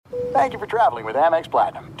Thank you for traveling with Amex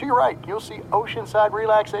Platinum. To your right, you'll see oceanside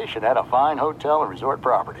relaxation at a fine hotel and resort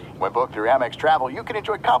property. When booked through Amex Travel, you can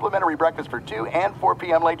enjoy complimentary breakfast for 2 and 4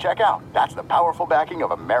 p.m. late checkout. That's the powerful backing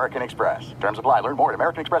of American Express. Terms apply. Learn more at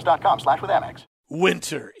americanexpress.com/withAmex.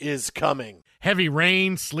 Winter is coming. Heavy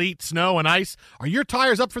rain, sleet, snow, and ice. Are your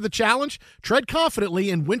tires up for the challenge? Tread confidently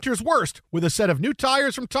in winter's worst with a set of new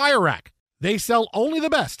tires from Tire Rack. They sell only the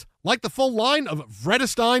best, like the full line of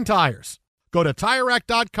Vredestein tires. Go to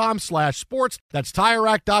TireRack.com/sports. That's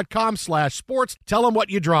TireRack.com/sports. Tell them what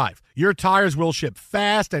you drive. Your tires will ship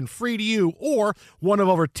fast and free to you or one of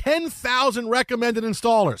over 10,000 recommended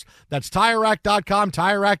installers. That's TireRack.com,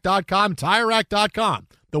 TireRack.com, TireRack.com.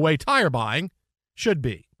 The way tire buying should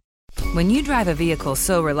be. When you drive a vehicle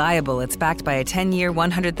so reliable it's backed by a 10-year,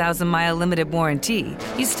 100,000-mile limited warranty,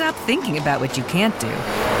 you stop thinking about what you can't do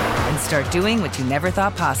and start doing what you never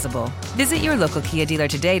thought possible. Visit your local Kia dealer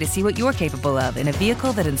today to see what you're capable of in a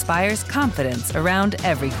vehicle that inspires confidence around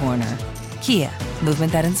every corner. Kia,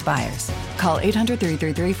 movement that inspires. Call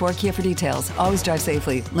 800-333-4KIA for details. Always drive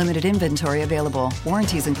safely. Limited inventory available.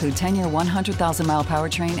 Warranties include 10-year 100,000-mile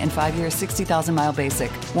powertrain and 5-year 60,000-mile basic.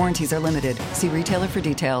 Warranties are limited. See retailer for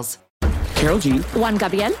details. Karol G, Juan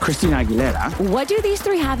Gabriel, Christina Aguilera. What do these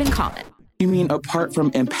three have in common? You mean apart from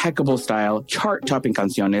impeccable style, chart-topping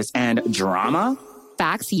canciones, and drama?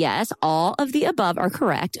 Facts, yes, all of the above are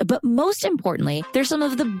correct, but most importantly, they're some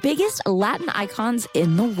of the biggest Latin icons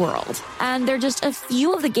in the world. And they're just a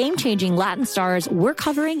few of the game-changing Latin stars we're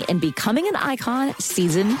covering in Becoming an Icon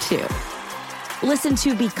Season 2. Listen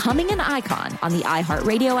to Becoming an Icon on the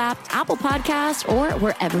iHeartRadio app, Apple Podcasts, or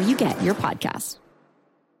wherever you get your podcasts.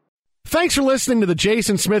 Thanks for listening to the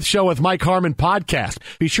Jason Smith Show with Mike Harmon podcast.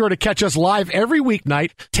 Be sure to catch us live every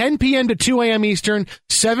weeknight, 10 p.m. to 2 a.m. Eastern,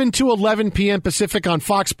 7 to 11 p.m. Pacific on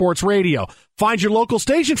Fox Sports Radio. Find your local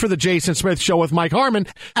station for the Jason Smith Show with Mike Harmon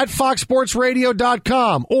at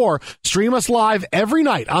foxsportsradio.com or stream us live every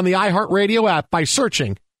night on the iHeartRadio app by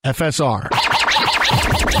searching FSR. Now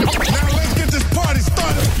let's get this party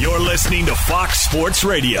started. You're listening to Fox Sports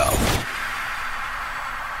Radio.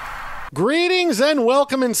 Greetings and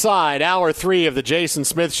welcome inside Hour 3 of the Jason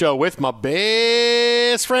Smith Show with my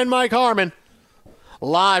best friend Mike Harmon.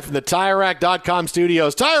 Live from the TireRack.com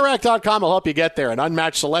studios. TireRack.com will help you get there. An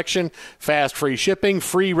unmatched selection, fast free shipping,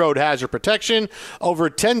 free road hazard protection, over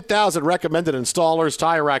 10,000 recommended installers.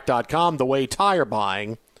 TireRack.com, the way tire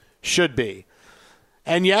buying should be.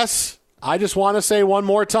 And yes, I just want to say one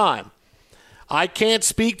more time, I can't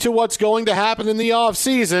speak to what's going to happen in the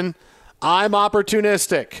offseason. I'm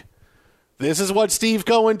opportunistic. This is what Steve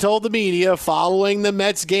Cohen told the media following the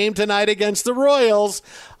Mets game tonight against the Royals.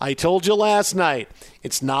 I told you last night,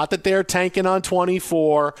 it's not that they're tanking on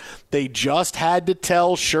 24. They just had to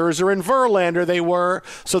tell Scherzer and Verlander they were,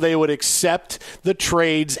 so they would accept the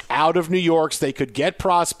trades out of New York so they could get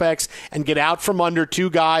prospects and get out from under two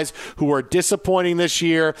guys who are disappointing this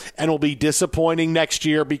year and will be disappointing next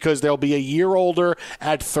year because they'll be a year older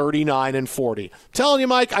at 39 and 40. I'm telling you,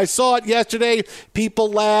 Mike, I saw it yesterday. People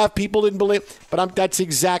laughed. People didn't believe. But that's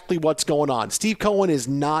exactly what's going on. Steve Cohen is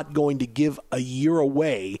not going to give a year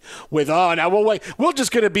away with, now we'll wait. We're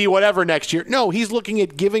just going to be whatever next year. No, he's looking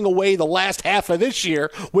at giving away the last half of this year,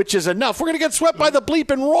 which is enough. We're going to get swept by the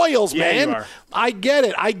bleeping Royals, man. You are. I get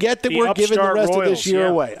it. I get that we're giving the rest of this year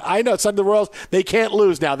away. I know. Some of the Royals, they can't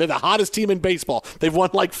lose now. They're the hottest team in baseball. They've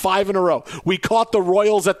won like 5 in a row. We caught the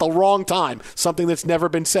Royals at the wrong time, something that's never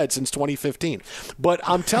been said since 2015. But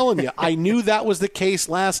I'm telling you, I knew that was the case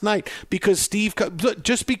last night because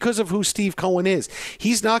just because of who Steve Cohen is.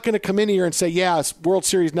 He's not going to come in here and say, it's World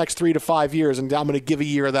Series next 3 to 5 years, and I'm going to give a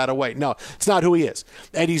year of that away. No, it's not who he is.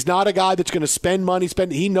 And he's not a guy that's going to spend money.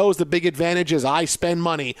 He knows the big advantage is I spend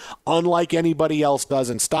money unlike anybody else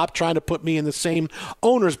does, and stop trying to put me in the same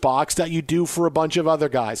owner's box that you do for a bunch of other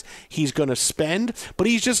guys. He's going to spend, but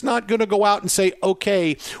he's just not going to go out and say,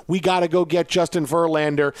 okay, we got to go get Justin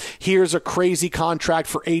Verlander. Here's a crazy contract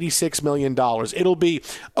for $86 million. It'll be,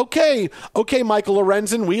 okay, Michael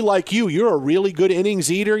Lorenzen, we like you. You're a really good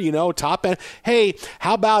innings eater, top end. Hey,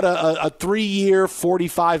 how about a 3-year,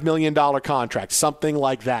 $45 million contract? Something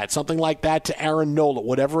like that. Something like that to Aaron Nola,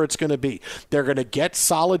 whatever it's going to be. They're going to get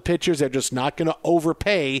solid pitchers. They're just not going to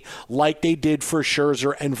overpay like they did for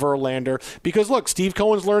Scherzer and Verlander. Because, look, Steve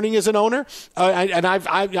Cohen's learning as an owner, and I'm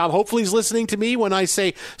hopefully he's listening to me when I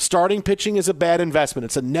say starting pitching is a bad investment.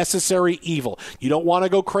 It's a necessary evil. You don't want to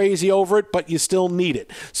go crazy over it, but you still need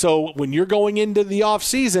it. So when you're going into the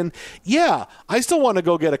offseason, I still want to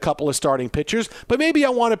go get a couple of starting pitchers, but maybe I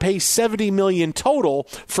want to pay $70 million total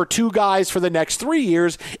for 2 guys for the next 3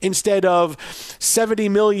 years instead of $70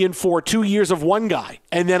 million for 2 years of one guy.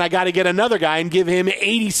 And then I got to get another guy and give him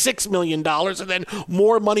 $86 million and then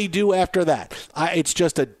more money due after that. It's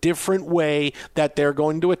just a different way that they're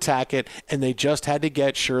going to attack it, and they just had to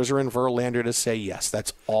get Scherzer and Verlander to say yes.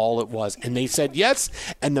 That's all it was. And they said yes,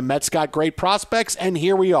 and the Mets got great prospects, and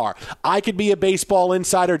here we are. I could be a baseball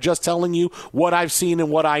insider just telling you what I've seen and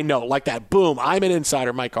what I know. Like that. Boom. I'm an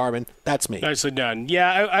insider, Mike Harmon. That's me. Nicely done. Yeah,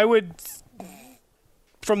 I would...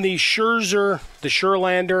 From the Scherzer, the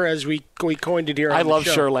Scherlander, as we coined it here. I love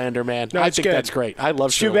Scherlander, man. No, I think that's great. I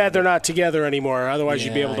love Scherlander. It's too bad they're not together anymore. Otherwise,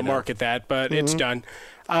 you'd be able to market that, but it's done.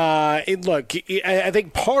 Look, I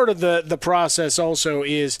think part of the process also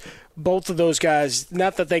is both of those guys,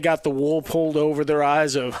 not that they got the wool pulled over their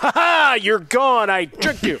eyes of, ha-ha, you're gone, I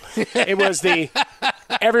tricked you. It was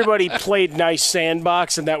everybody played nice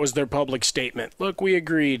sandbox, and that was their public statement. Look, we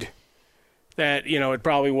agreed that, it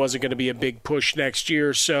probably wasn't going to be a big push next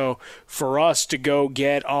year. So for us to go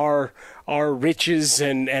get our riches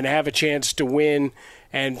and have a chance to win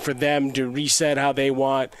and for them to reset how they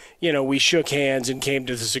want, we shook hands and came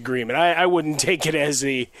to this agreement. I wouldn't take it as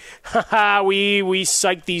we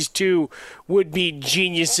psyched these two would-be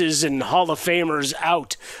geniuses and Hall of Famers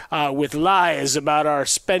out with lies about our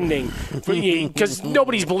spending because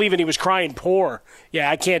nobody's believing he was crying poor. Yeah,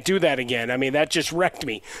 I can't do that again. I mean, that just wrecked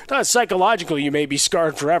me. Psychologically, you may be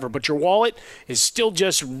scarred forever, but your wallet is still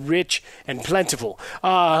just rich and plentiful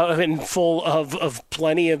and full of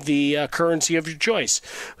plenty of the currency of your choice.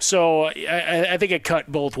 So I think it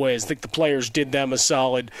cut both ways. I think the players did them a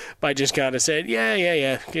solid by just kind of saying,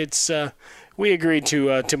 yeah, it's we agreed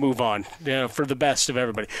to move on for the best of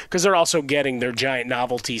everybody because they're also getting their giant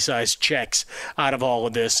novelty-sized checks out of all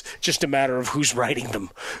of this. Just a matter of who's writing them.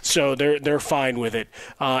 So they're fine with it,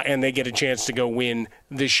 and they get a chance to go win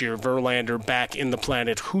this year. Verlander back in the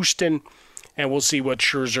planet Houston. And we'll see what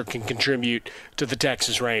Scherzer can contribute to the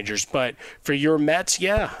Texas Rangers. But for your Mets,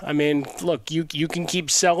 yeah, I mean, look, you can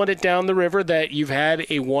keep selling it down the river that you've had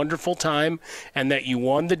a wonderful time and that you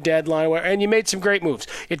won the deadline and you made some great moves.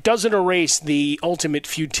 It doesn't erase the ultimate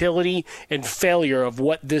futility and failure of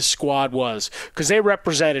what this squad was because they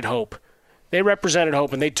represented hope. They represented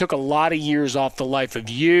hope, and they took a lot of years off the life of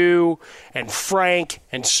you and Frank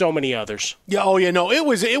and so many others. Yeah,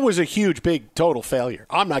 it was a huge, big total failure.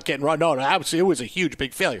 I'm not getting wrong. No, absolutely, it was a huge,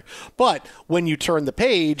 big failure. But when you turn the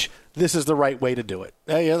page, this is the right way to do it.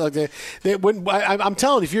 I'm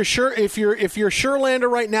telling you, if you're Scherlander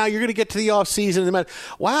right now, you're going to get to the offseason and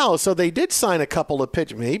wow, so they did sign a couple of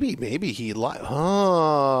pitchers. Maybe he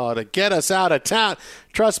to get us out of town.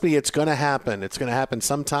 Trust me, it's going to happen. It's going to happen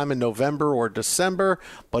sometime in November or December,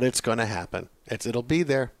 but it's going to happen. It'll be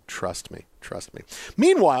there. Trust me.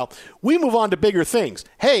 Meanwhile, we move on to bigger things.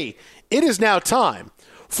 Hey, it is now time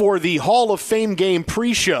for the Hall of Fame game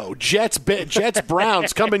pre-show. Jets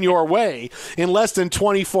Browns coming your way in less than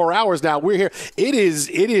 24 hours now. We're here. It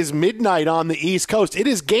is midnight on the East Coast. It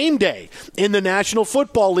is game day in the National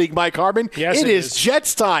Football League, Mike Harmon. Yes, it is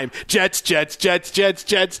Jets time. Jets. It's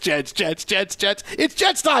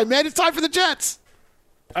Jets time, man. It's time for the Jets.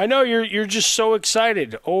 I know you're just so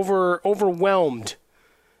excited, overwhelmed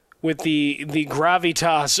with the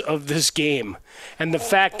gravitas of this game and the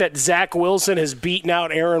fact that Zach Wilson has beaten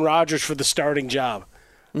out Aaron Rodgers for the starting job.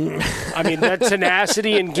 I mean, that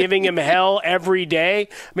tenacity and giving him hell every day.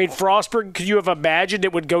 I mean, Frostberg, could you have imagined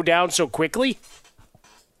it would go down so quickly?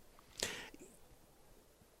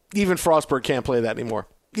 Even Frostberg can't play that anymore.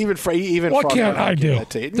 Even what can't I do?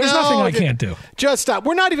 There's nothing I can't do. Just stop.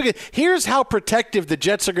 We're not even going to. Here's how protective the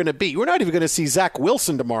Jets are going to be. We're not even going to see Zach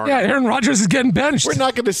Wilson tomorrow. Yeah, Aaron Rodgers is getting benched. We're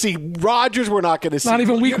not going to see Rodgers. We're not going to see. Not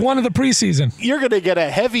even week 1 of the preseason. You're going to get a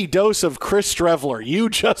heavy dose of Chris Streveler. You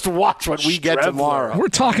just watch what we get tomorrow. We're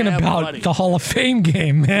talking about the Hall of Fame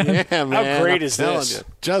game, man. Yeah, man. How great is this?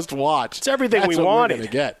 Just watch. It's everything we wanted. We're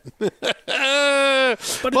get. But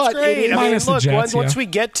it's great. Once we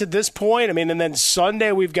get to this point, and then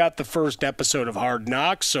Sunday we've got the first episode of Hard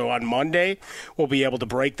Knocks. So on Monday, we'll be able to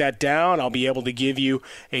break that down. I'll be able to give you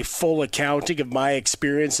a full accounting of my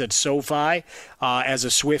experience at SoFi as a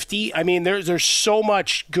Swiftie. I mean, there's so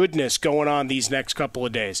much goodness going on these next couple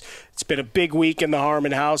of days. It's been a big week in the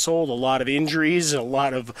Harmon household, a lot of injuries, a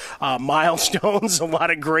lot of milestones, a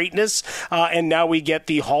lot of greatness. And now we get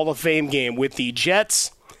the Hall of Fame game with the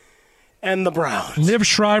Jets and the Browns. Liv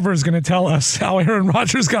Shriver is going to tell us how Aaron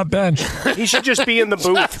Rodgers got benched. He should just be in the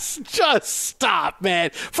booth. Just stop,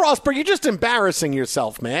 man. Frostberg, you're just embarrassing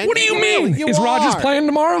yourself, man. What do you mean? Is Rodgers playing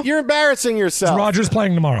tomorrow? You're embarrassing yourself. Is Rodgers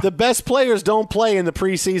playing tomorrow? The best players don't play in the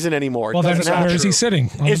preseason anymore. Well, then where is he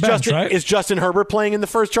sitting? On the bench, right? Is Justin Herbert playing in the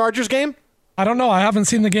first Chargers game? I don't know. I haven't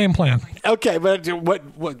seen the game plan. Okay, but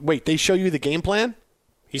wait, they show you the game plan?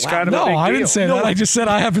 He's kind of a big deal. No, I didn't say that. I just said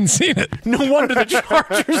I haven't seen it. No wonder the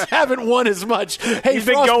Chargers haven't won as much. Hey, he's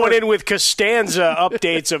been going in with Costanza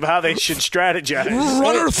updates of how they should strategize.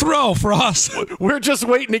 Run or throw, Frost. We're just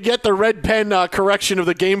waiting to get the red pen correction of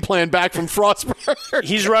the game plan back from Frostberg.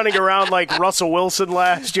 He's running around like Russell Wilson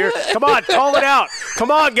last year. Come on, call it out.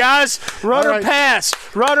 Come on, guys. Run or pass.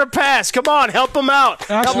 Run or pass. Come on, help him out.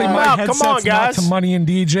 Actually, help him my out. headset's Come on, guys. not to Money and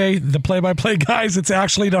DJ, the play-by-play guys. It's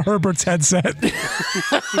actually to Herbert's headset.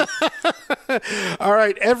 All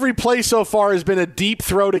right, every play so far has been a deep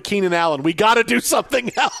throw to Keenan Allen. We got to do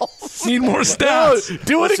something else. Need more stats. No,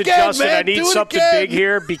 do it again, Justin, man. I need something big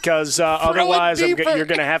here because otherwise you're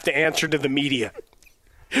going to have to answer to the media.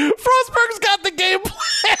 Frostberg's got the game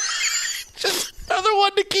plan. Just another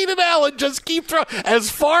one to Keenan Allen. Just keep throwing as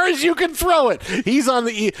far as you can throw it. He's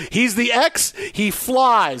the X. He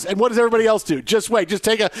flies. And what does everybody else do? Just wait. Just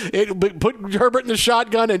put Herbert in the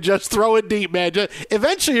shotgun and just throw it deep, man.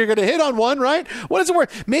 Eventually, you're going to hit on one, right? What does it work?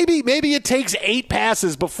 Maybe it takes 8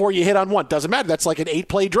 passes before you hit on one. Doesn't matter. That's like an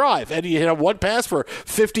 8-play drive, and you hit on one pass for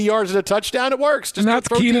 50 yards and a touchdown. It works. Just and that's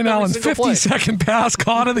Keenan Allen's 50-second pass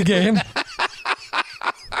caught of the game.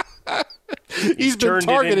 He's been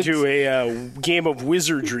targeted into a game of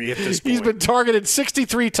wizardry at this point. He's been targeted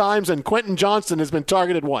 63 times, and Quentin Johnston has been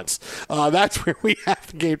targeted once. That's where we have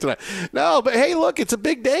the game tonight. No, but hey, look, it's a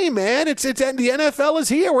big day, man. It's the NFL is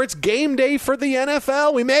here, where it's game day for the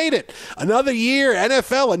NFL. We made it. Another year,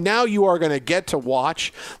 NFL, and now you are going to get to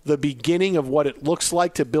watch the beginning of what it looks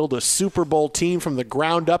like to build a Super Bowl team from the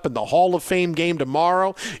ground up in the Hall of Fame game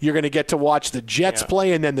tomorrow. You're going to get to watch the Jets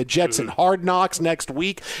play, and then the Jets and Hard Knocks next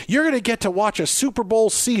week. You're going to get to watch a Super Bowl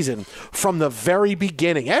season from the very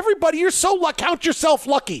beginning. Everybody, you're so lucky. Count yourself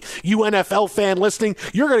lucky, you NFL fan listening.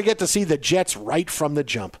 You're going to get to see the Jets right from the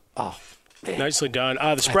jump. Oh, man. Nicely done.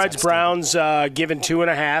 The spread's Browns given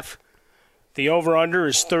 2.5. The over/under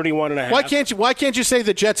is 31.5. Why can't you say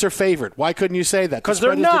the Jets are favored? Why couldn't you say that? Because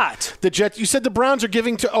they're not. The Jets. You said the Browns are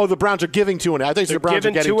giving the Browns are giving 2.5. I thought you said the Browns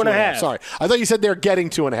are getting 2.5. Sorry, I thought you said they're getting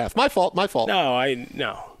 2.5. My fault.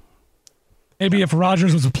 No. Maybe if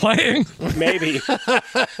Rodgers was playing. Maybe.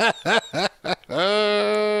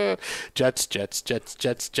 Jets.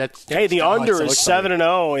 Hey, the under is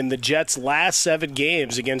 7-0 in the Jets' last 7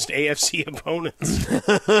 games against AFC opponents.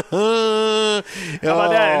 How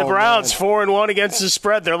about that? And the Browns 4-1 against the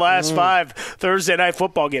spread their last 5 Thursday night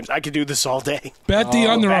football games. I could do this all day. Bet the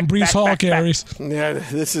under on Breece Hall carries. Yeah,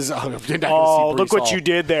 this is. Look what you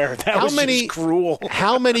did there. That was just cruel.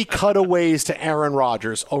 How many cutaways to Aaron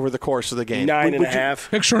Rodgers over the course of the game? 9.5.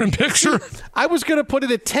 Picture in picture. I was going to put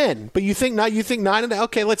it at 10, but you think 9.5?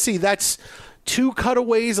 Okay, let's see. That's 2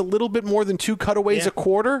 cutaways, a little bit more than 2 cutaways a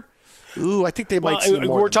quarter. Ooh, I think they might see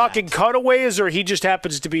more. We're talking cutaways, or he just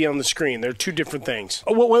happens to be on the screen. They're 2 different things.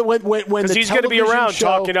 Because he's going to be around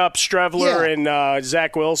talking up Strevler and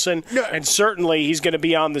Zach Wilson, and certainly he's going to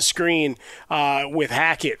be on the screen with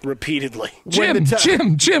Hackett repeatedly. Jim,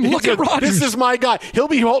 look at Rodgers. This is my guy. He'll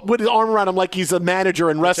be with his arm around him like he's a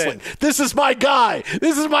manager in wrestling. This is my guy.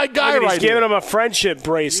 This is my guy right here. He's giving him a friendship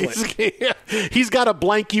bracelet. He's got a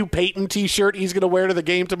blank you Peyton T-shirt he's going to wear to the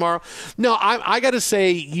game tomorrow. No, I got to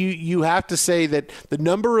say, you have to say that the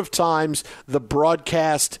number of times the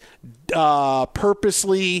broadcast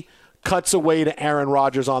purposely cuts away to Aaron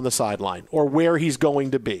Rodgers on the sideline or where he's going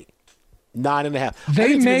to be. 9.5.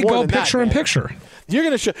 They may go picture in picture. You're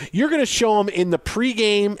going to show him in the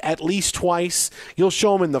pregame at least twice. You'll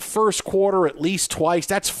show him in the first quarter at least twice.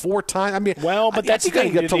 That's 4 times. I mean, but that's you got to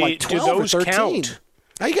get to like 12 or 13. Count?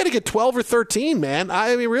 Now you got to get 12 or 13, man.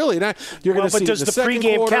 I mean, really. You're going to see. But does the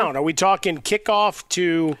pregame quarter count? Are we talking kickoff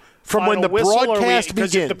to from when the broadcast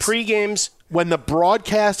begins? The pregames when the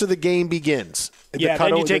broadcast of the game begins. Then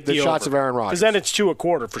you take the shots over. of Aaron Rodgers. Because then it's 2 a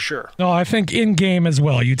quarter for sure. No, I think in game as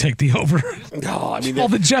well. You take the over. No, I mean all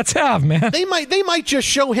the Jets have, man. They might just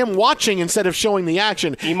show him watching instead of showing the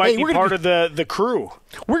action. He might be part of the crew.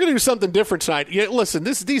 We're going to do something different tonight. Yeah, listen,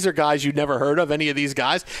 these are guys you've never heard of, any of these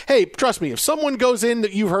guys. Hey, trust me, if someone goes in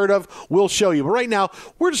that you've heard of, we'll show you. But right now,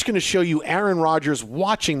 we're just going to show you Aaron Rodgers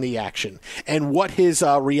watching the action and what his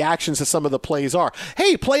reactions to some of the plays are.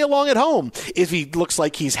 Hey, play along at home. If he looks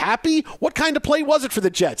like he's happy, what kind of play was it for the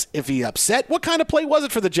Jets? If he's upset, what kind of play was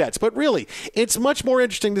it for the Jets? But really, it's much more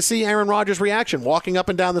interesting to see Aaron Rodgers' reaction walking up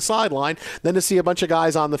and down the sideline than to see a bunch of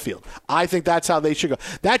guys on the field. I think that's how they should go.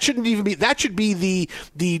 That should be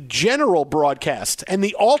the general broadcast, and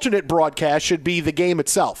the alternate broadcast should be the game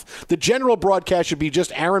itself. The general broadcast should be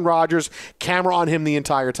just Aaron Rodgers, camera on him the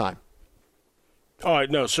entire time. Oh,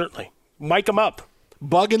 no, certainly. Mic him up.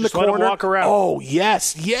 Bug in Just the corner. Let him walk around. Oh,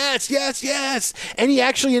 yes. And he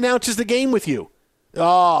actually announces the game with you.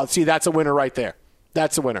 Oh, see, that's a winner right there.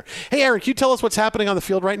 That's a winner. Hey, Aaron, can you tell us what's happening on the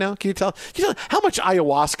field right now? Can you tell how much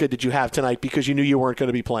ayahuasca did you have tonight because you knew you weren't going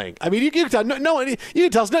to be playing? I mean, you can tell. You can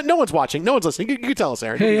tell us. No one's watching. No one's listening. You can tell us,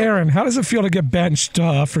 Aaron. Hey, Aaron, how does it feel to get benched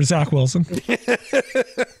for Zach Wilson?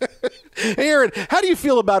 Hey, Aaron, how do you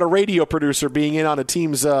feel about a radio producer being in on a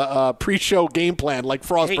team's pre-show game plan like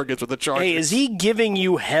Frostberg gets with the Chargers? Hey, is he giving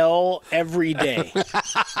you hell every day?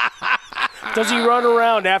 Does he run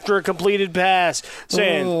around after a completed pass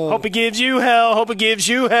saying, hope it gives you hell, hope it gives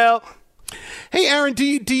you hell? Hey, Aaron,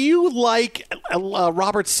 do you like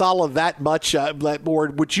Robert Saleh that much, or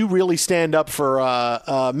would you really stand up for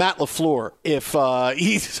Matt LaFleur if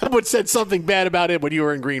someone said something bad about him when you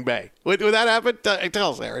were in Green Bay? Would that happen?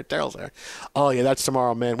 Tell us, Aaron. Oh, yeah, that's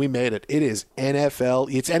tomorrow, man. We made it. It is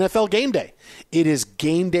NFL. It's NFL game day. It is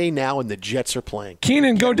game day now, and the Jets are playing.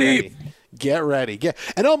 Keenan, go deep. Get ready.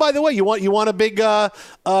 And oh, by the way, you want a big by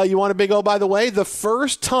the way, the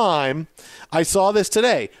first time I saw this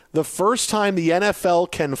today, the first time the NFL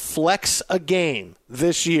can flex a game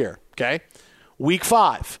this year, okay? Week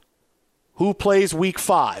 5. Who plays week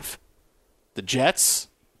 5? The Jets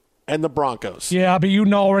and the Broncos. Yeah, but you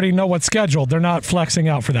already know what's scheduled. They're not flexing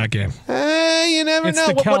out for that game. You never know. It's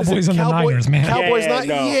the Cowboys and the Niners, man. Cowboys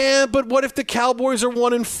but what if the Cowboys are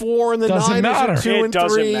 1-4 and the Niners are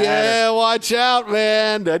 2-3? Yeah, watch out,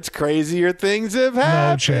 man. That's crazier things have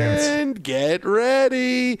happened. No chance. Get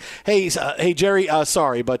ready. Hey, Jerry.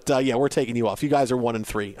 Sorry, but we're taking you off. You guys are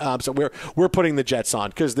 1-3. So we're putting the Jets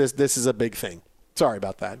on because this is a big thing. Sorry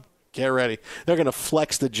about that. Get ready. They're going to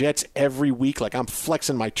flex the Jets every week like I'm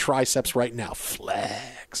flexing my triceps right now.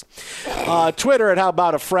 Flex. Twitter at How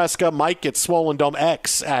About a Fresca. Mike at Swollen Dome.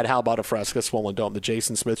 X at How About a Fresca. Swollen Dome. The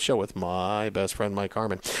Jason Smith Show with my best friend Mike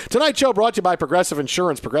Harmon. Tonight's show brought to you by Progressive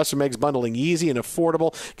Insurance. Progressive makes bundling easy and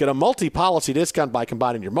affordable. Get a multi-policy discount by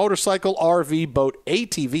combining your motorcycle, RV, boat,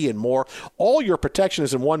 ATV, and more. All your protection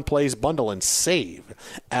is in one place. Bundle and save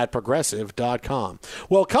at Progressive.com.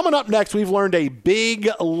 Well, coming up next, we've learned a big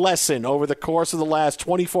lesson over the course of the last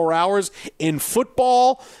 24 hours in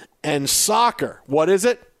football and soccer. What is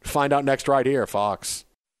it? Find out next right here, Fox.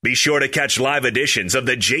 Be sure to catch live editions of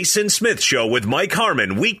The Jason Smith Show with Mike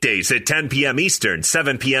Harmon weekdays at 10 p.m. Eastern,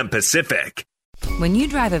 7 p.m. Pacific. When you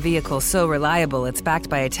drive a vehicle so reliable it's backed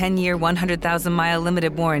by a 10-year, 100,000-mile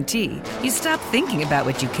limited warranty, you stop thinking about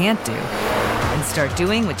what you can't do and start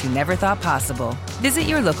doing what you never thought possible. Visit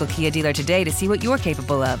your local Kia dealer today to see what you're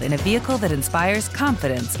capable of in a vehicle that inspires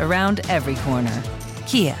confidence around every corner.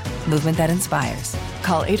 Kia, movement that inspires.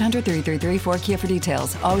 Call 800-333-4KIA for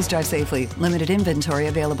details. Always drive safely. Limited inventory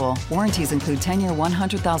available. Warranties include 10-year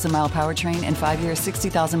 100,000-mile powertrain and 5-year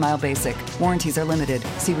 60,000-mile basic. Warranties are limited.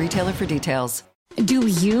 See retailer for details. Do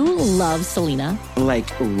you love Selena? Like,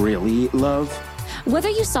 really love? Whether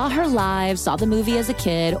you saw her live, saw the movie as a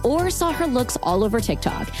kid, or saw her looks all over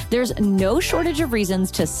TikTok, there's no shortage of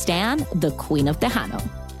reasons to stan the Queen of Tejano.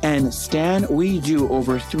 And Stan, we do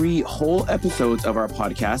over 3 whole episodes of our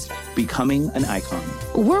podcast, Becoming an Icon.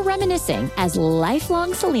 We're reminiscing as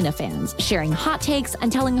lifelong Selena fans, sharing hot takes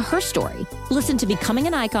and telling her story. Listen to Becoming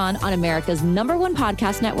an Icon on America's #1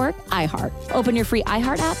 podcast network, iHeart. Open your free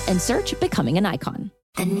iHeart app and search Becoming an Icon.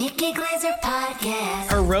 The Nikki Glaser Podcast.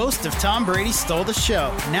 Her roast of Tom Brady stole the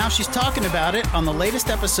show. Now she's talking about it on the latest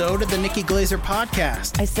episode of the Nikki Glaser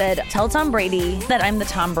Podcast. I said, tell Tom Brady that I'm the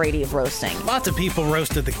Tom Brady of roasting. Lots of people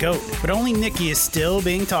roasted the GOAT, but only Nikki is still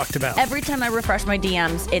being talked about. Every time I refresh my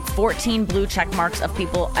DMs, it's 14 blue check marks of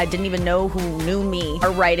people I didn't even know who knew me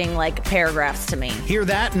are writing like paragraphs to me. Hear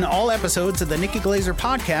that in all episodes of the Nikki Glaser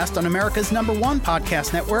Podcast on America's #1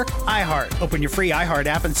 podcast network, iHeart. Open your free iHeart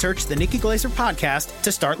app and search the Nikki Glaser Podcast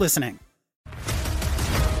to start listening.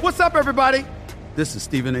 What's up, everybody? This is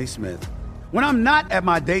Stephen A. Smith. When I'm not at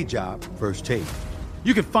my day job, First Take,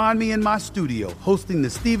 you can find me in my studio hosting the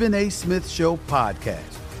Stephen A. Smith Show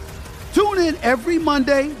podcast. Tune in every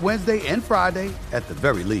Monday, Wednesday, and Friday, at the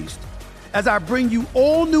very least, as I bring you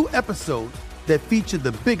all new episodes that feature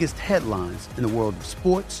the biggest headlines in the world of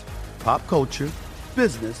sports, pop culture,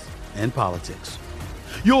 business, and politics.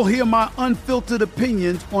 You'll hear my unfiltered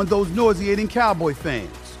opinions on those nauseating Cowboy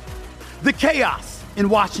fans, the chaos in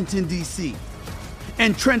Washington, D.C.,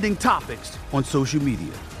 and trending topics on social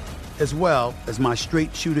media, as well as my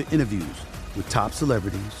straight shooter interviews with top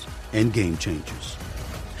celebrities and game changers.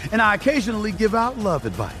 And I occasionally give out love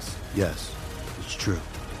advice. Yes, it's true.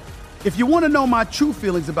 If you want to know my true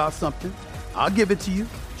feelings about something, I'll give it to you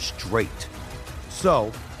straight.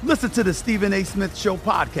 So listen to the Stephen A. Smith Show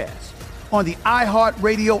podcast on the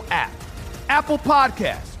iHeartRadio app, Apple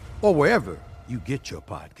Podcasts, or wherever you get your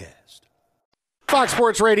podcast. Fox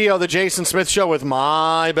Sports Radio, the Jason Smith Show with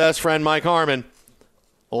my best friend Mike Harmon,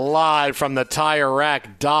 live from the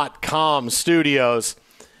TireRack.com studios.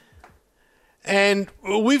 And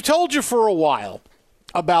we've told you for a while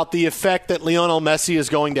about the effect that Lionel Messi is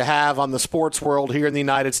going to have on the sports world here in the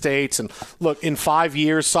United States. And look, in 5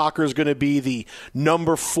 years, soccer is going to be the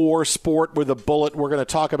number 4 sport with a bullet. We're going to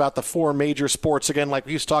talk about the 4 major sports again, like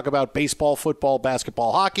we used to talk about baseball, football,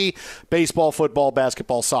 basketball, hockey, baseball, football,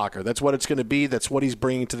 basketball, soccer. That's what it's going to be. That's what he's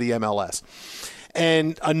bringing to the MLS.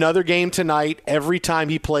 And another game tonight, every time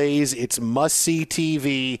he plays, it's must-see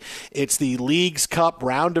TV. It's the Leagues Cup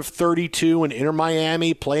round of 32 in Inter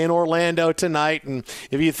Miami playing Orlando tonight. And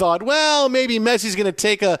if you thought, well, maybe Messi's going to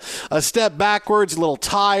take a step backwards, a little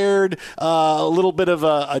tired, a little bit of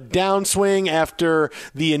a downswing after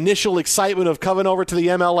the initial excitement of coming over to the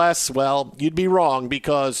MLS, well, you'd be wrong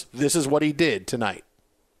because this is what he did tonight.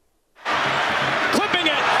 Clipping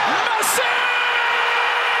it.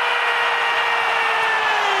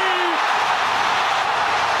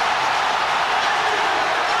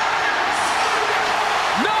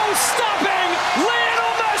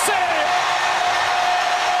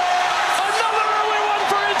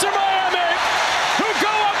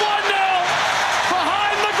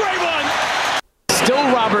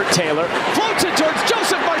 Robert Taylor floats it towards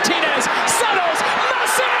Joseph Martinez. Santos,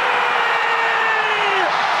 Messi!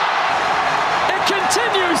 It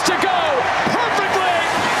continues to go perfectly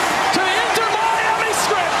to the Inter Miami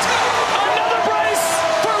script. Another brace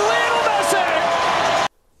for Lionel Messi.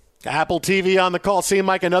 Apple TV on the call. See,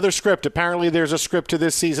 Mike, another script. Apparently there's a script to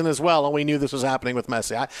this season as well, and we knew this was happening with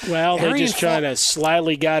Messi. They just kind of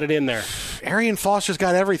slyly got it in there. Arian Foster's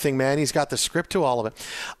got everything, man. He's got the script to all of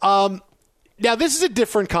it. Now, this is a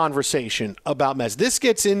different conversation about Messi. This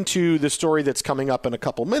gets into the story that's coming up in a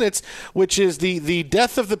couple minutes, which is the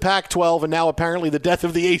death of the Pac-12 and now apparently the death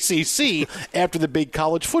of the ACC after the big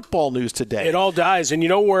college football news today. It all dies. And you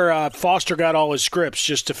know where Foster got all his scripts,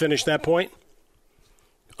 just to finish that point?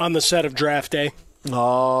 On the set of Draft Day.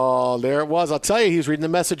 Oh, there it was. I'll tell you, he was reading the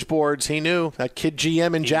message boards. He knew. That kid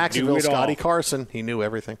GM in Jacksonville, Scotty Carson, he knew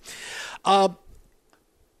everything.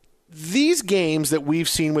 These games that we've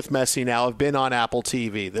seen with Messi now have been on Apple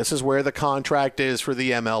TV. This is where the contract is for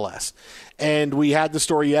the MLS. And we had the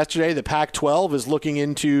story yesterday. The Pac-12 is looking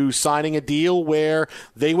into signing a deal where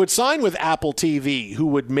they would sign with Apple TV, who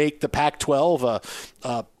would make the Pac-12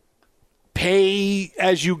 a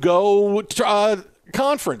pay-as-you-go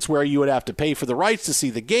conference where you would have to pay for the rights to see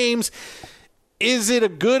the games. Is it a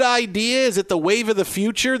good idea? Is it the wave of the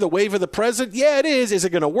future, the wave of the present? Yeah, it is. Is it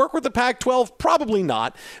going to work with the Pac-12? Probably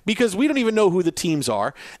not, because we don't even know who the teams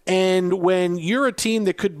are. And when you're a team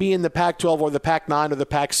that could be in the Pac-12 or the Pac-9 or the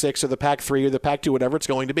Pac-6 or the Pac-3 or the Pac-2, whatever it's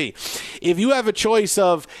going to be, if you have a choice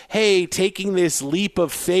of, hey, taking this leap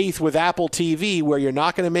of faith with Apple TV where you're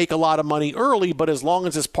not going to make a lot of money early, but as long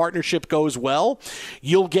as this partnership goes well,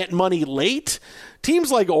 you'll get money late,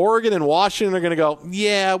 teams like Oregon and Washington are going to go,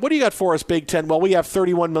 yeah, what do you got for us, Big Ten? Well, we have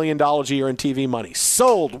 $31 million a year in TV money.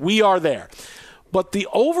 Sold. We are there. But the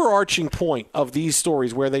overarching point of these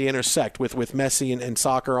stories where they intersect with Messi and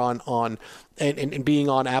soccer on being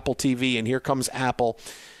on Apple TV, and here comes Apple,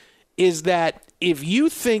 is that if you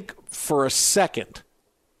think for a second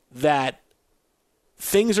that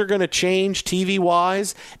things are going to change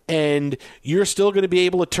TV-wise, and you're still going to be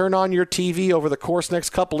able to turn on your TV over the course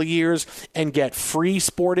next couple of years and get free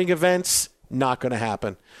sporting events, not going to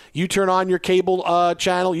happen. You turn on your cable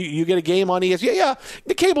channel, you get a game on ESPN. Yeah,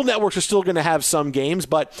 the cable networks are still going to have some games,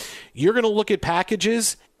 but you're going to look at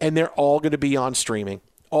packages, and they're all going to be on streaming.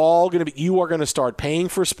 You are going to start paying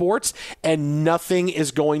for sports, and nothing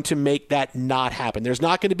is going to make that not happen. There's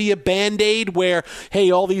not going to be a Band-Aid where,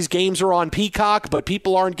 hey, all these games are on Peacock, but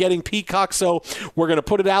people aren't getting Peacock, so we're going to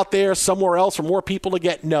put it out there somewhere else for more people to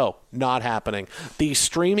get. No, not happening. These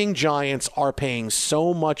streaming giants are paying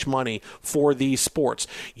so much money for these sports.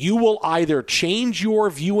 You will either change your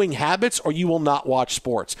viewing habits or you will not watch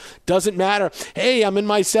sports. Doesn't matter. Hey, I'm in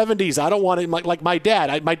my 70s. I don't want it like my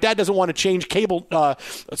dad. My dad doesn't want to change cable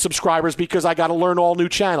subscribers because I got to learn all new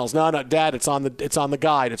channels. No, Dad, it's on the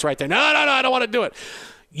guide. It's right there. No, I don't want to do it.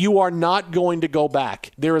 You are not going to go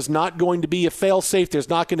back. There is not going to be a fail-safe. There's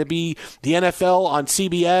not going to be the NFL on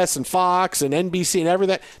CBS and Fox and NBC and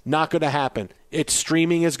everything. Not going to happen. It's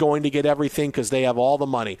streaming is going to get everything because they have all the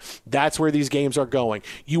money. That's where these games are going.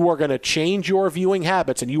 You are going to change your viewing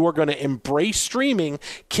habits, and you are going to embrace streaming,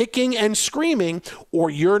 kicking and screaming, or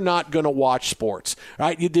you're not going to watch sports.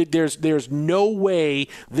 Right? There's no way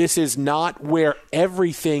this is not where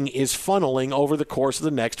everything is funneling over the course of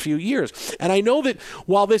the next few years. And I know that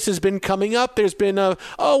while this has been coming up, there's been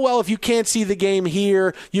if you can't see the game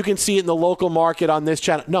here, you can see it in the local market on this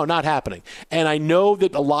channel. No, not happening. And I know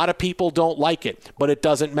that a lot of people don't like it, but it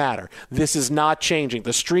doesn't matter. This is not changing.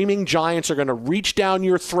 The streaming giants are going to reach down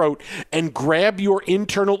your throat and grab your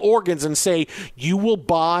internal organs and say, you will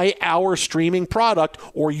buy our streaming product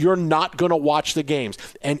or you're not going to watch the games.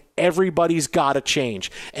 And everybody's got to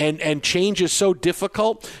change. And change is so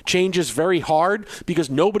difficult. Change is very hard because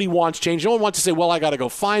nobody wants change. No one wants to say, well, I got to go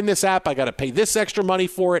find this app. I got to pay this extra money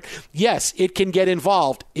for it. Yes, it can get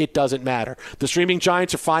involved. It doesn't matter. The streaming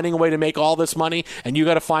giants are finding a way to make all this money, and you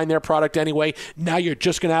got to find their product anyway. Now you're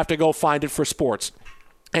just going to have to go find it for sports.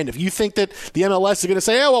 And if you think that the MLS is going to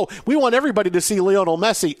say, we want everybody to see Lionel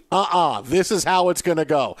Messi, this is how it's going to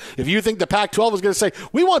go. If you think the Pac-12 is going to say,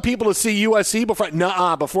 we want people to see USC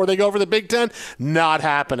before they go over the Big Ten, not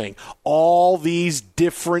happening. All these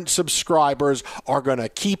different subscribers are going to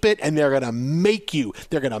keep it, and they're going to make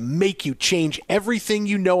you change everything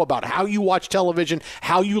you know about how you watch television,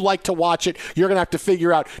 how you like to watch it. You're going to have to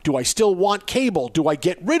figure out, do I still want cable? Do I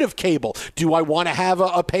get rid of cable? Do I want to have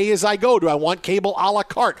a pay-as-I-go? Do I want cable a la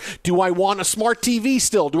carte? Do I want a smart TV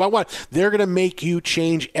still? They're going to make you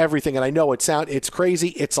change everything. And I know it's crazy.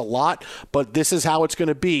 It's a lot, but this is how it's going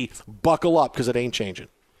to be. Buckle up because it ain't changing.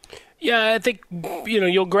 Yeah, I think,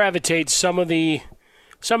 you'll gravitate. Some of the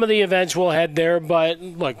events will head there, but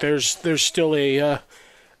look, there's still a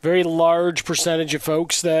very large percentage of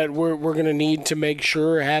folks that we're going to need to make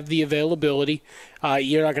sure have the availability.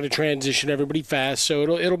 You're not going to transition everybody fast, so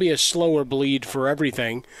it'll be a slower bleed for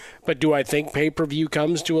everything. But do I think pay-per-view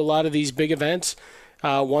comes to a lot of these big events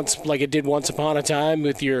like it did once upon a time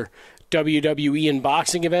with your WWE and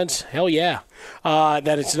boxing events? Hell yeah.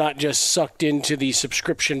 That it's not just sucked into the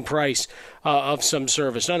subscription price of some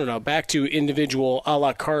service. No. Back to individual a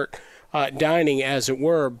la carte dining, as it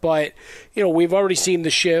were. But, we've already seen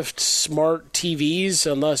the shift. Smart TVs,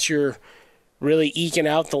 unless you're really eking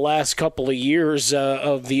out the last couple of years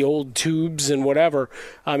of the old tubes and whatever.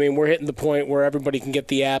 I mean, we're hitting the point where everybody can get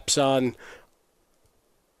the apps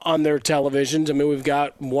on their televisions. I mean, we've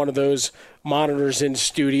got one of those monitors in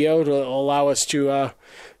studio to allow us to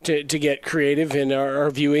get creative in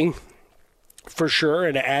our viewing, for sure,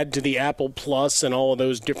 and add to the Apple Plus and all of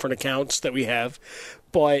those different accounts that we have.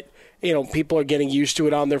 But, people are getting used to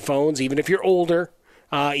it on their phones, even if you're older.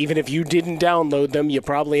 Even if you didn't download them, you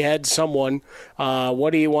probably had someone. What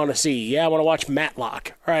do you want to see? Yeah, I want to watch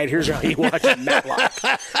Matlock. All right, here's how you watch Matlock.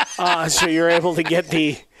 So you're able to get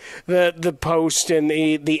the post and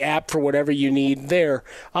the app for whatever you need there,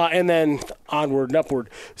 and then onward and upward.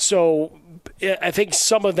 So I think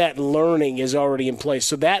some of that learning is already in place.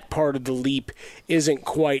 So that part of the leap isn't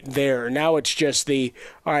quite there. Now it's just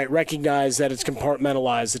recognize that it's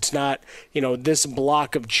compartmentalized. It's not, this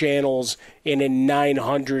block of channels in a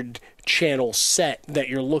 900 channel set that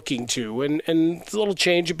you're looking to. And it's a little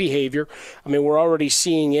change of behavior. I mean, we're already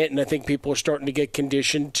seeing it, and I think people are starting to get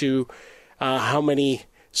conditioned to how many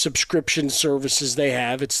subscription services they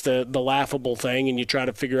have. It's the laughable thing, and you try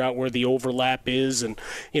to figure out where the overlap is, and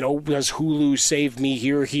does Hulu save me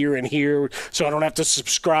here and here so I don't have to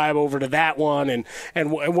subscribe over to that one,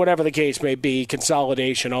 and whatever the case may be.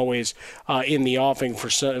 Consolidation always in the offing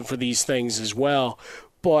for these things as well.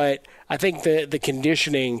 But I think the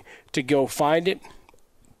conditioning to go find it,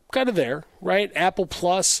 kind of there, right? Apple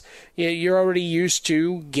Plus, you're already used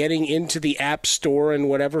to getting into the App Store and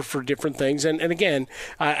whatever for different things. And again,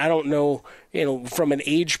 I don't know, from an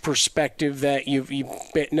age perspective that you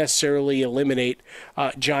necessarily eliminate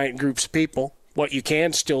giant groups of people. What you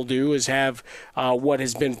can still do is have what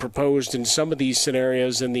has been proposed in some of these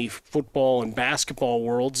scenarios in the football and basketball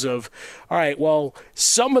worlds of, all right, well,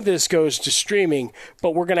 some of this goes to streaming,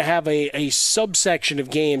 but we're going to have a subsection of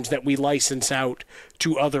games that we license out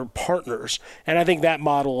to other partners. And I think that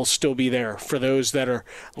model will still be there for those that are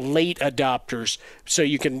late adopters. So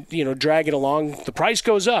you can, drag it along. The price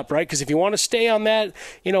goes up, right? Because if you want to stay on that,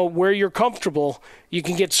 where you're comfortable, you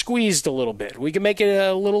can get squeezed a little bit. We can make it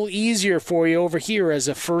a little easier for you over here as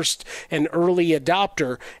a first and early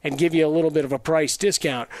adopter and give you a little bit of a price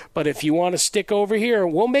discount. But if you want to stick over here,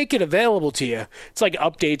 we'll make it available to you. It's like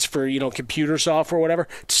updates for, computer software or whatever.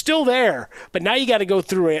 It's still there, but now you got to go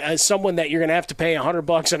through someone that you're going to have to pay $100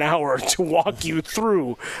 $100 an hour to walk you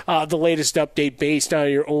through the latest update based on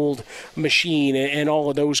your old machine and all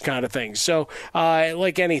of those kind of things. So,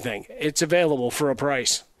 like anything, it's available for a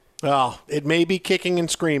price. Well, it may be kicking and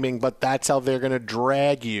screaming, but that's how they're going to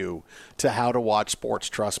drag you to how to watch sports,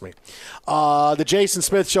 trust me. The Jason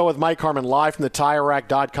Smith Show with Mike Harmon live from the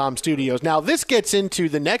TireRack.com studios. Now, this gets into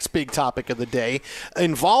the next big topic of the day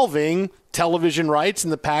involving television rights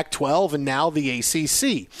in the Pac-12 and now the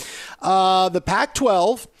ACC. The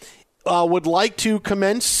Pac-12 would like to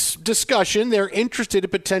commence discussion. They're interested in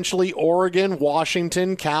potentially Oregon,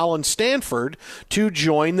 Washington, Cal, and Stanford to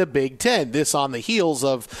join the Big Ten. This on the heels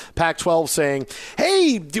of Pac-12 saying,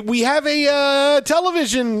 hey, we have a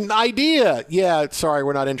television idea. Yeah, sorry,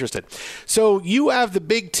 we're not interested. So you have the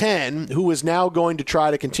Big Ten, who is now going to try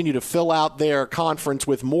to continue to fill out their conference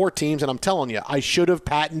with more teams. And I'm telling you, I should have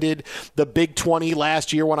patented the Big 20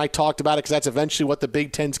 last year when I talked about it, because that's eventually what the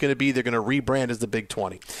Big Ten is going to be. They're going to rebrand as the Big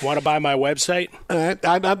 20. Want to buy my website?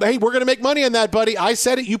 Hey, we're going to make money on that, buddy. I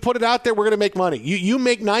said it. You put it out there. We're going to make money. You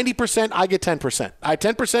make 90%. I get 10%. I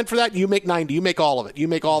 10% for that. You make 90. You make all of it. You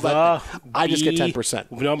make all that. I just get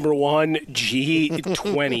 10%. Number one,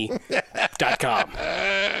 G20.com.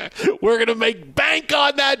 We're going to make bank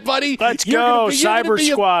on that, buddy. Let's go. Cyber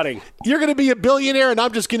squatting. You're going to be a billionaire, and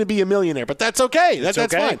I'm just going to be a millionaire. But that's okay. That's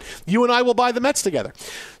fine. You and I will buy the Mets together.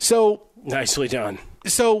 So nicely done.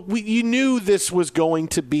 So you knew this was going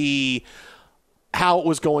to be how it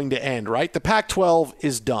was going to end, right? The Pac-12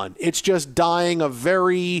 is done. It's just dying a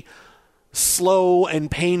very slow and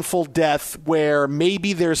painful death where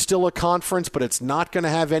maybe there's still a conference, but it's not going to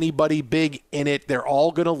have anybody big in it. They're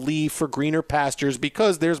all going to leave for greener pastures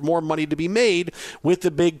because there's more money to be made with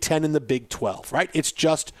the Big 10 and the Big 12, right? It's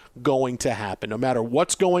just going to happen. No matter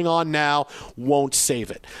what's going on now, won't save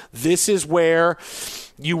it. This is where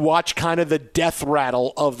you watch kind of the death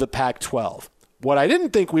rattle of the Pac-12. What I didn't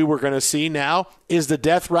think we were going to see now is the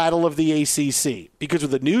death rattle of the ACC. Because with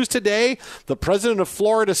the news today, the president of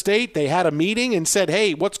Florida State, they had a meeting and said,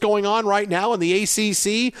 hey, what's going on right now in the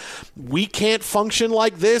ACC? We can't function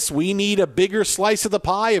like this. We need a bigger slice of the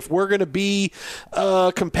pie if we're going to be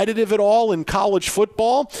competitive at all in college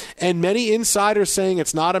football. And many insiders saying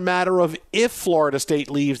it's not a matter of if Florida State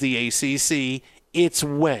leaves the ACC, it's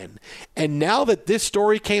when. And now that this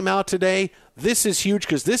story came out today, this is huge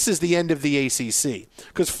because this is the end of the ACC.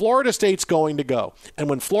 Because Florida State's going to go. And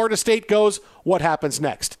when Florida State goes, what happens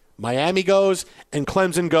next? Miami goes, and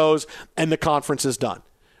Clemson goes, and the conference is done.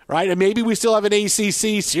 Right? And maybe we still have an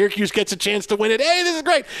ACC. Syracuse gets a chance to win it. Hey, this is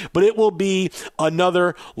great. But it will be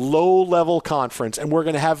another low-level conference. And we're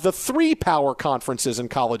going to have the 3 power conferences in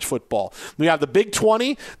college football. We have the Big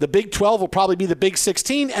 20. The Big 12 will probably be the Big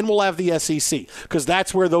 16. And we'll have the SEC. Because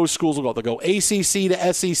that's where those schools will go. They'll go ACC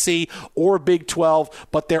to SEC or Big 12.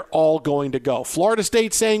 But they're all going to go. Florida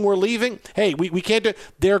State saying we're leaving. Hey, we can't do it.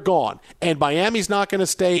 They're gone. And Miami's not going to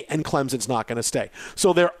stay. And Clemson's not going to stay.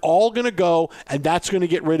 So they're all going to go. And that's going to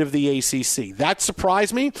get rid of the ACC. That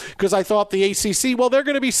surprised me because I thought the ACC, well, they're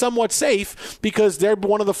going to be somewhat safe because they're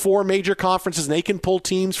one of the 4 major conferences and they can pull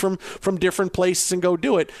teams from different places and go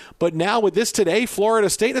do it. But now with this today, Florida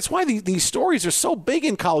State, that's why these stories are so big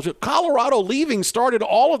in college. Colorado leaving started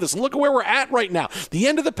all of this. Look at where we're at right now. The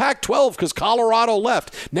end of the Pac-12 because Colorado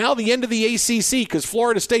left. Now the end of the ACC because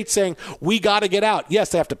Florida State's saying we got to get out. Yes,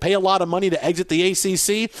 they have to pay a lot of money to exit the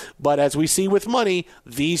ACC, but as we see with money,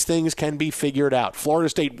 these things can be figured out. Florida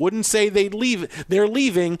State wouldn't say they're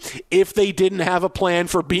leaving if they didn't have a plan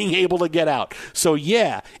for being able to get out. So,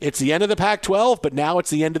 yeah, it's the end of the Pac-12, but now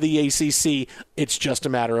it's the end of the ACC. It's just a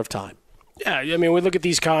matter of time. Yeah, I mean, we look at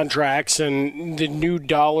these contracts and the new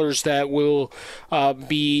dollars that will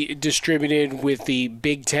be distributed with the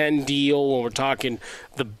Big Ten deal. We're talking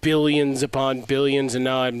the billions upon billions, and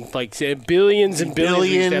now I'm like billions and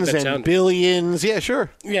billions. And billions. Yeah, sure.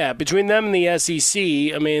 Yeah, between them and the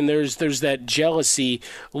SEC, I mean, there's that jealousy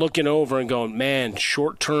looking over and going, man,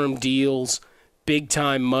 short-term deals,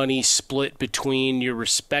 big-time money split between your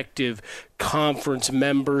respective conference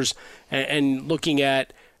members, and looking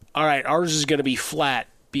at, all right, ours is going to be flat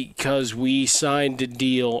because we signed a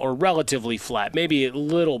deal, or relatively flat, maybe a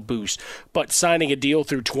little boost, but signing a deal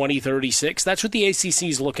through 2036, that's what the ACC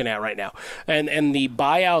is looking at right now. And the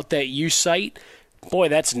buyout that you cite, boy,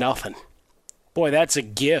 that's nothing. Boy, that's a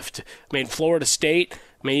gift. I mean, Florida State,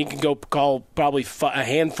 I mean, you can go call probably a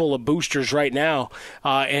handful of boosters right now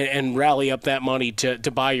and rally up that money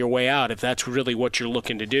to buy your way out if that's really what you're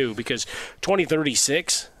looking to do, because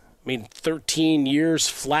 2036, I mean, 13 years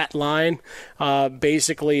flat line,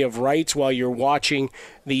 basically, of rights while you're watching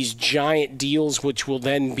these giant deals, which will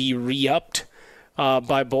then be re-upped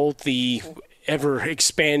by both the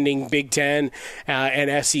ever-expanding Big Ten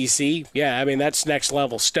and SEC. Yeah, I mean, that's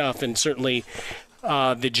next-level stuff, and certainly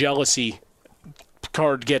the jealousy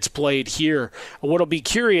card gets played here. What'll be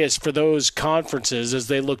curious for those conferences as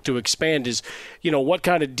they look to expand is, what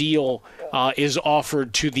kind of deal is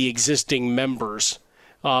offered to the existing members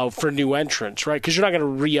for new entrants, right? Because you're not going to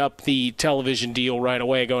re-up the television deal right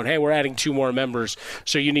away going, hey, we're adding 2 more members,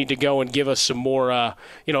 so you need to go and give us some more, a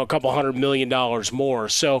couple $100 million more.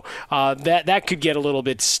 So that could get a little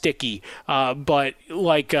bit sticky. But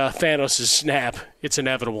like Thanos' snap, it's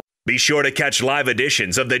inevitable. Be sure to catch live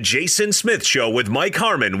editions of The Jason Smith Show with Mike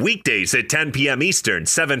Harmon weekdays at 10 p.m. Eastern,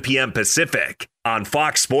 7 p.m. Pacific on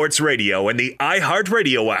Fox Sports Radio and the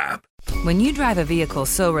iHeartRadio app. When you drive a vehicle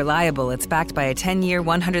so reliable it's backed by a 10-year,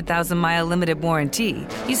 100,000-mile limited warranty,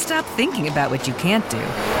 you stop thinking about what you can't do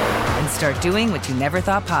and start doing what you never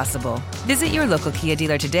thought possible. Visit your local Kia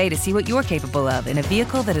dealer today to see what you're capable of in a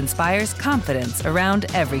vehicle that inspires confidence around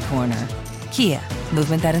every corner. Kia,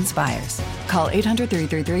 movement that inspires. Call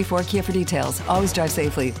 800-333-4KIA for details. Always drive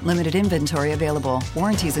safely. Limited inventory available.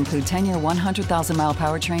 Warranties include 10-year 100,000-mile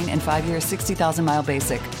powertrain and 5-year 60,000-mile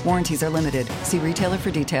basic. Warranties are limited. See retailer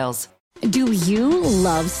for details. Do you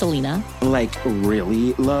love Selena? Like,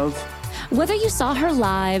 really love? Whether you saw her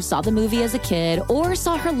live, saw the movie as a kid, or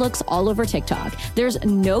saw her looks all over TikTok, there's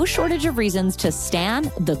no shortage of reasons to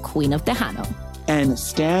stan the Queen of Tejano. And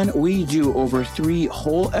Stan, we do over 3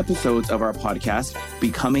 whole episodes of our podcast,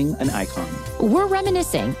 Becoming an Icon. We're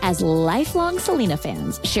reminiscing as lifelong Selena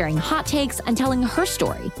fans, sharing hot takes and telling her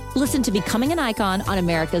story. Listen to Becoming an Icon on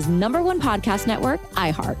America's #1 podcast network,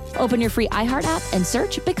 iHeart. Open your free iHeart app and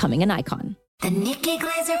search Becoming an Icon. The Nikki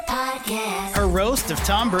Glaser Podcast. Her roast of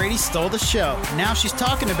Tom Brady stole the show. Now she's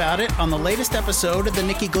talking about it on the latest episode of the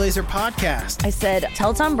Nikki Glaser Podcast. I said,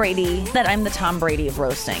 tell Tom Brady that I'm the Tom Brady of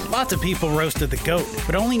roasting. Lots of people roasted the GOAT,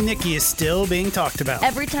 but only Nikki is still being talked about.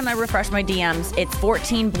 Every time I refresh my DMs, it's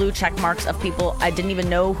 14 blue check marks of people I didn't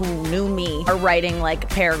even know who knew me are writing like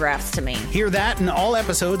paragraphs to me. Hear that in all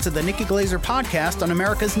episodes of the Nikki Glaser Podcast on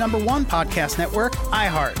America's #1 podcast network,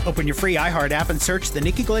 iHeart. Open your free iHeart app and search the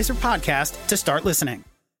Nikki Glaser Podcast to start listening.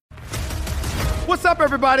 What's up,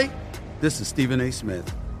 everybody? This is Stephen A.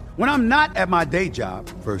 Smith. When I'm not at my day job,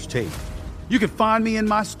 First Take, you can find me in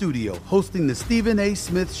my studio hosting the Stephen A.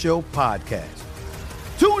 Smith Show podcast.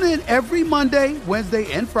 Tune in every Monday,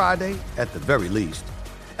 Wednesday, and Friday, at the very least,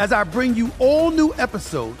 as I bring you all new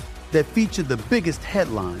episodes that feature the biggest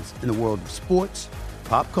headlines in the world of sports,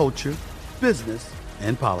 pop culture, business,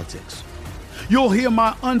 and politics. You'll hear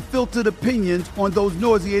my unfiltered opinions on those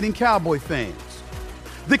nauseating Cowboy fans,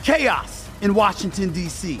 the chaos in Washington,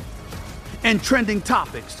 D.C., and trending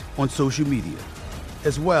topics on social media,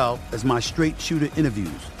 as well as my straight shooter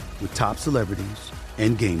interviews with top celebrities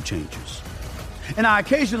and game changers. And I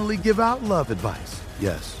occasionally give out love advice.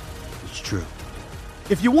 Yes, it's true.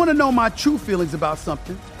 If you want to know my true feelings about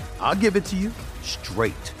something, I'll give it to you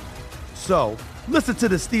straight. So listen to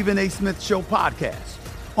the Stephen A. Smith Show podcast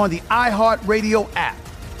on the iHeartRadio app,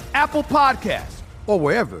 Apple Podcasts, or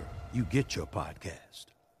wherever you get your podcast.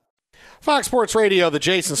 Fox Sports Radio, the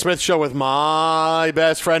Jason Smith Show with my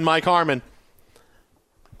best friend, Mike Harmon.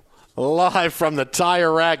 Live from the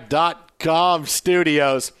TireRack.com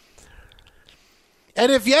studios. And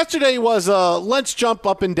if yesterday was a let's jump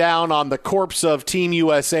up and down on the corpse of Team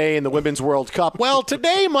USA in the Women's World Cup, well,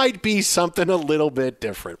 today might be something a little bit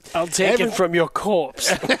different. I'll take it from your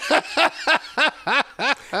corpse.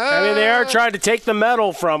 I mean, they are trying to take the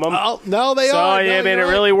medal from them. No, they are. So, I mean, it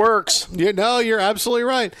really works. You're absolutely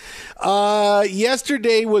right.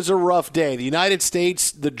 Yesterday was a rough day. The United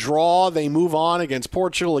States, the draw, they move on against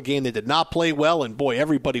Portugal. Again, they did not play well, and boy,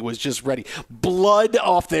 everybody was just ready. Blood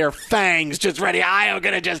off their fangs, just ready. I am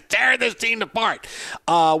going to just tear this team apart.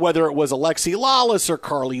 Whether it was Alexi Lawless or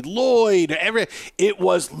Carly Lloyd, it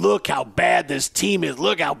was, look how bad this team is.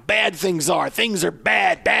 Look how bad things are. Things are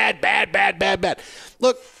bad, bad, bad, bad, bad, bad.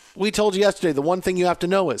 Look, we told you yesterday, the one thing you have to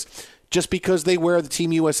know is just because they wear the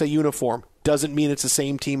Team USA uniform doesn't mean it's the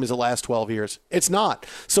same team as the last 12 years. It's not.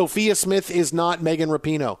 Sophia Smith is not Megan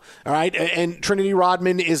Rapinoe, all right? And Trinity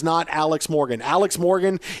Rodman is not Alex Morgan. Alex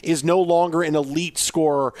Morgan is no longer an elite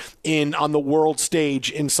scorer on the world stage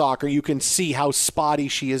in soccer. You can see how spotty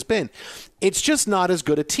she has been. It's just not as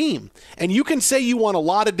good a team. And you can say you want a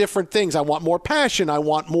lot of different things. I want more passion. I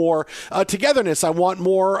want more togetherness. I want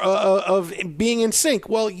more of being in sync.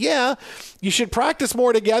 Well, yeah, you should practice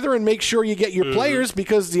more together and make sure you get your players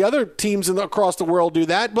because the other teams across the world do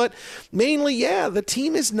that. But mainly, yeah, the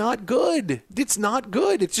team is not good. It's not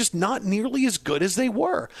good. It's just not nearly as good as they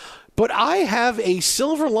were. But I have a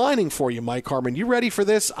silver lining for you, Mike Harmon. You ready for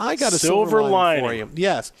this? I got a silver lining for you.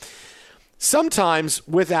 Yes. Sometimes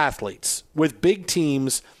with athletes, with big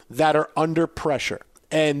teams that are under pressure,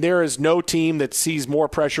 and there is no team that sees more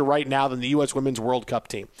pressure right now than the U.S. Women's World Cup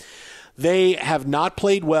team. They have not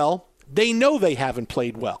played well. They know they haven't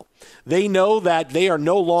played well. They know that they are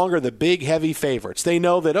no longer the big, heavy favorites. They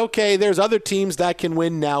know that, okay, there's other teams that can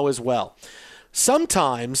win now as well.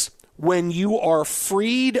 Sometimes when you are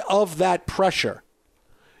freed of that pressure,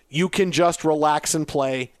 you can just relax and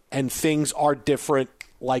play, and things are different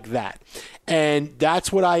like that. And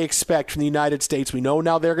that's what I expect from the United States. We know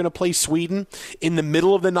now they're going to play Sweden in the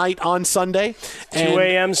middle of the night on Sunday. 2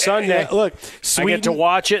 a.m. Sunday. Look, Sweden, I get to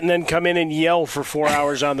watch it and then come in and yell for 4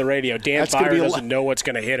 hours on the radio. Dan Byer doesn't know what's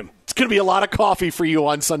going to hit him. It's going to be a lot of coffee for you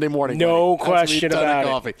on Sunday morning. No question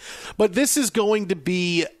about it. But this is going to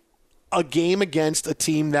be a game against a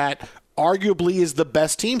team that arguably is the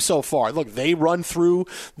best team so far. Look, they run through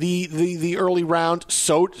the early round.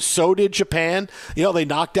 So did Japan. They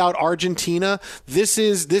knocked out Argentina. This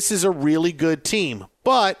is a really good team.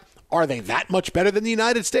 But are they that much better than the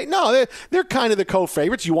United States? No, they're kind of the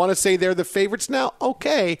co-favorites. You want to say they're the favorites now?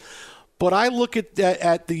 Okay. But I look at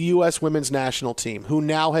the U.S. women's national team, who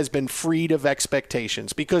now has been freed of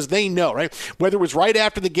expectations because they know, right? Whether it was right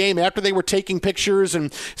after the game, after they were taking pictures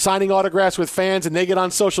and signing autographs with fans, and they get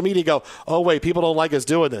on social media and go, oh, wait, people don't like us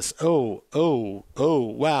doing this. Oh,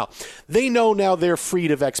 wow. They know now they're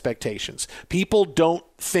freed of expectations. People don't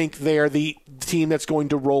think they're the team that's going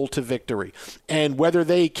to roll to victory. And whether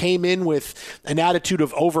they came in with an attitude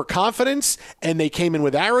of overconfidence and they came in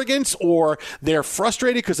with arrogance, or they're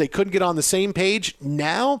frustrated because they couldn't get on the same page,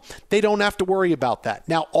 now they don't have to worry about that.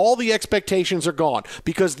 Now all the expectations are gone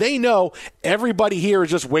because they know everybody here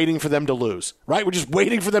is just waiting for them to lose, right? We're just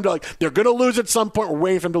waiting for them to, they're going to lose at some point. We're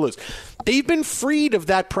waiting for them to lose. They've been freed of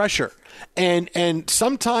that pressure. And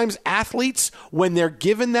sometimes athletes, when they're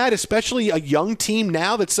given that, especially a young team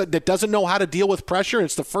now that doesn't know how to deal with pressure, and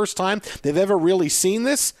it's the first time they've ever really seen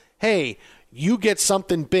this, hey, you get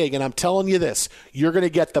something big, and I'm telling you this, you're going to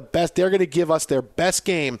get the best. They're going to give us their best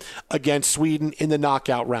game against Sweden in the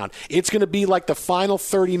knockout round. It's going to be like the final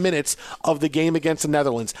 30 minutes of the game against the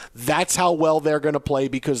Netherlands. That's how well they're going to play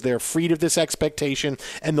because they're freed of this expectation,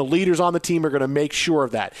 and the leaders on the team are going to make sure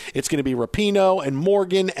of that. It's going to be Rapinoe and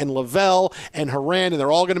Morgan and Lavelle and Horan, and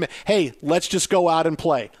they're all going to hey, let's just go out and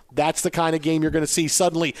play. That's the kind of game you're going to see.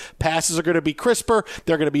 Suddenly, passes are going to be crisper.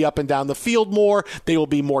 They're going to be up and down the field more. They will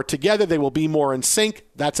be more together. They will be more in sync.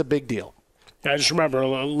 That's a big deal. I just remember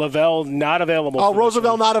Lavelle not available. Oh,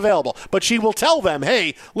 Roosevelt not available. But she will tell them,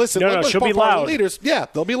 hey, listen, no, she'll be loud. Leaders. Yeah,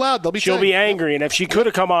 they'll be loud. She'll be angry, and if she could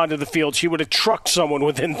have come onto the field, she would have trucked someone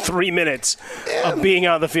within 3 minutes of being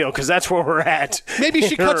on the field, because that's where we're at. Maybe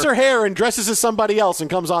she cuts her hair and dresses as somebody else and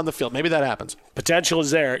comes on the field. Maybe that happens. Potential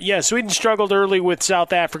is there. Yeah, Sweden struggled early with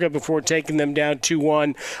South Africa before taking them down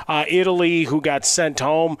 2-1. Italy, who got sent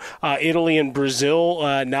home. Italy and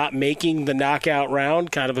Brazil not making the knockout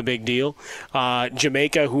round, kind of a big deal.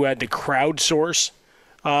 Jamaica, who had to crowdsource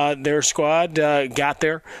their squad, got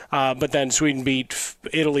there. But then Sweden beat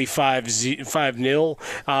Italy 5-0,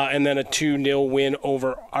 and then a 2-0 win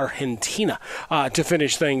over Argentina to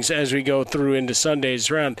finish things as we go through into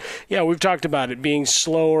Sunday's round. Yeah, we've talked about it being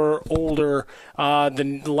slower, older,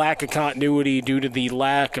 the lack of continuity due to the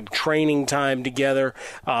lack of training time together,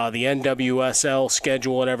 the NWSL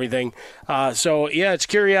schedule and everything. So, yeah, it's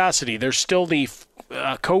curiosity. There's still the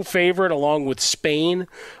co-favorite along with Spain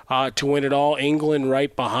to win it all, England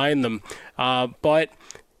right behind them. But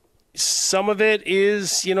some of it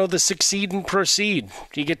is, the succeed and proceed.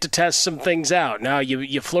 You get to test some things out. Now,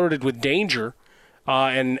 you flirted with danger,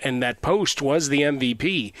 and that post was the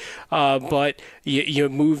MVP. But you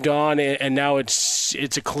moved on, and now it's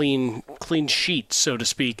a clean sheet, so to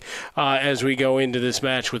speak, as we go into this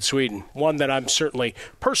match with Sweden. One that I'm certainly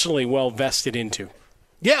personally well vested into.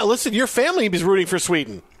 Yeah, listen, your family is rooting for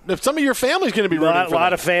Sweden. If some of your family's going to be rooting for them. A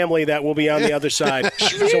lot of family that will be on the other side.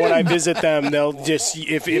 So when I visit them, they'll just,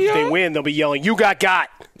 if they win, they'll be yelling, "You got!"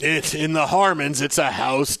 It's in the Harmons. It's a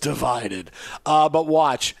house divided. But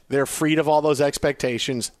watch, they're freed of all those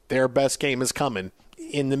expectations. Their best game is coming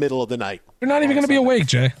in the middle of the night. You're not even going to be awake,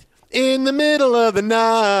 Jay. In the middle of the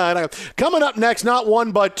night. Coming up next, not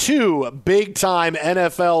one but two big-time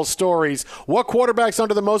NFL stories. What quarterback's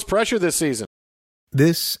under the most pressure this season?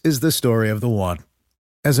 This is the story of the one.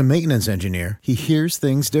 As a maintenance engineer, he hears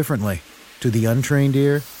things differently. To the untrained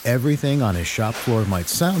ear, everything on his shop floor might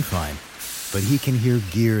sound fine, but he can hear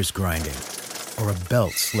gears grinding or a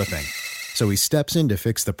belt slipping. So he steps in to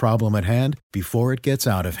fix the problem at hand before it gets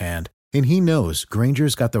out of hand. And he knows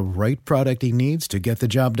Grainger's got the right product he needs to get the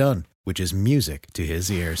job done, which is music to his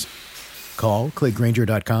ears. Call, click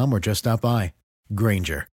Grainger.com, or just stop by.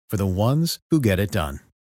 Grainger, for the ones who get it done.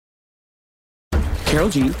 Karol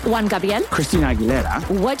G, Juan Gabriel, Christina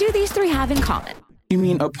Aguilera. What do these three have in common? You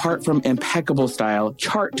mean apart from impeccable style,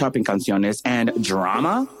 chart-topping canciones, and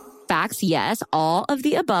drama? Facts, yes, all of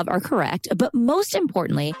the above are correct, but most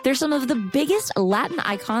importantly, they're some of the biggest Latin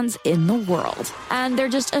icons in the world. And they're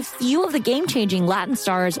just a few of the game-changing Latin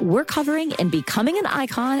stars we're covering in Becoming an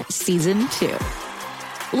Icon Season 2.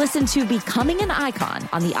 Listen to Becoming an Icon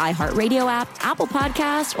on the iHeartRadio app, Apple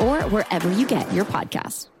Podcasts, or wherever you get your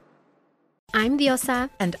podcasts. I'm Diosa.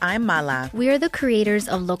 And I'm Mala. We are the creators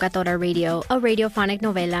of Locatora Radio, a radiophonic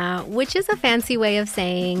novela, which is a fancy way of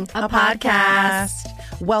saying a podcast.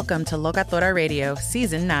 Welcome to Locatora Radio,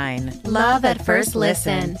 Season 9. Love at first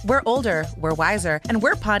listen. We're older, we're wiser, and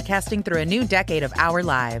we're podcasting through a new decade of our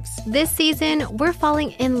lives. This season, we're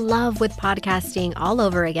falling in love with podcasting all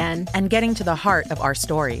over again. And getting to the heart of our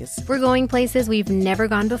stories. We're going places we've never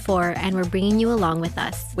gone before, and we're bringing you along with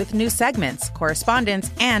us. With new segments,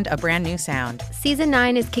 correspondence, and a brand new sound. Season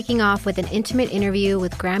 9 is kicking off with an intimate interview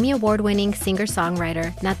with Grammy Award-winning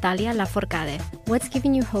singer-songwriter Natalia Lafourcade. What's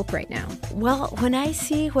giving you hope right now? Well, when I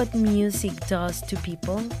see what music does to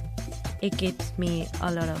people, it gives me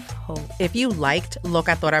a lot of hope. If you liked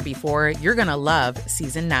Locatora before, you're going to love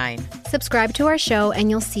Season 9. Subscribe to our show and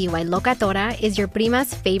you'll see why Locatora is your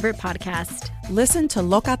prima's favorite podcast. Listen to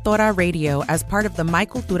Locatora Radio as part of the My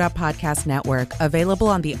Cultura Podcast Network, available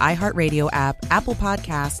on the iHeartRadio app, Apple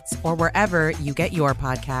Podcasts, or wherever you get your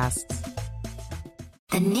podcasts.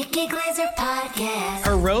 The Nikki Glazer Podcast.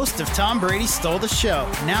 Her roast of Tom Brady stole the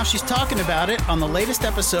show. Now she's talking about it on the latest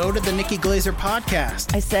episode of the Nikki Glazer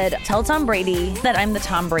Podcast. I said, tell Tom Brady that I'm the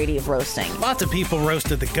Tom Brady of roasting. Lots of people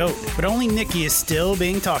roasted the GOAT, but only Nikki is still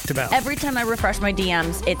being talked about. Every time I refresh my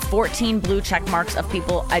DMs, it's 14 blue check marks of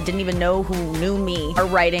people I didn't even know who knew me are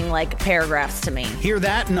writing like paragraphs to me. Hear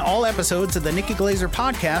that in all episodes of the Nikki Glazer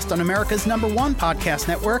Podcast on America's #1 podcast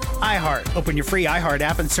network, iHeart. Open your free iHeart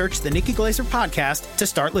app and search the Nikki Glazer Podcast to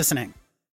start listening.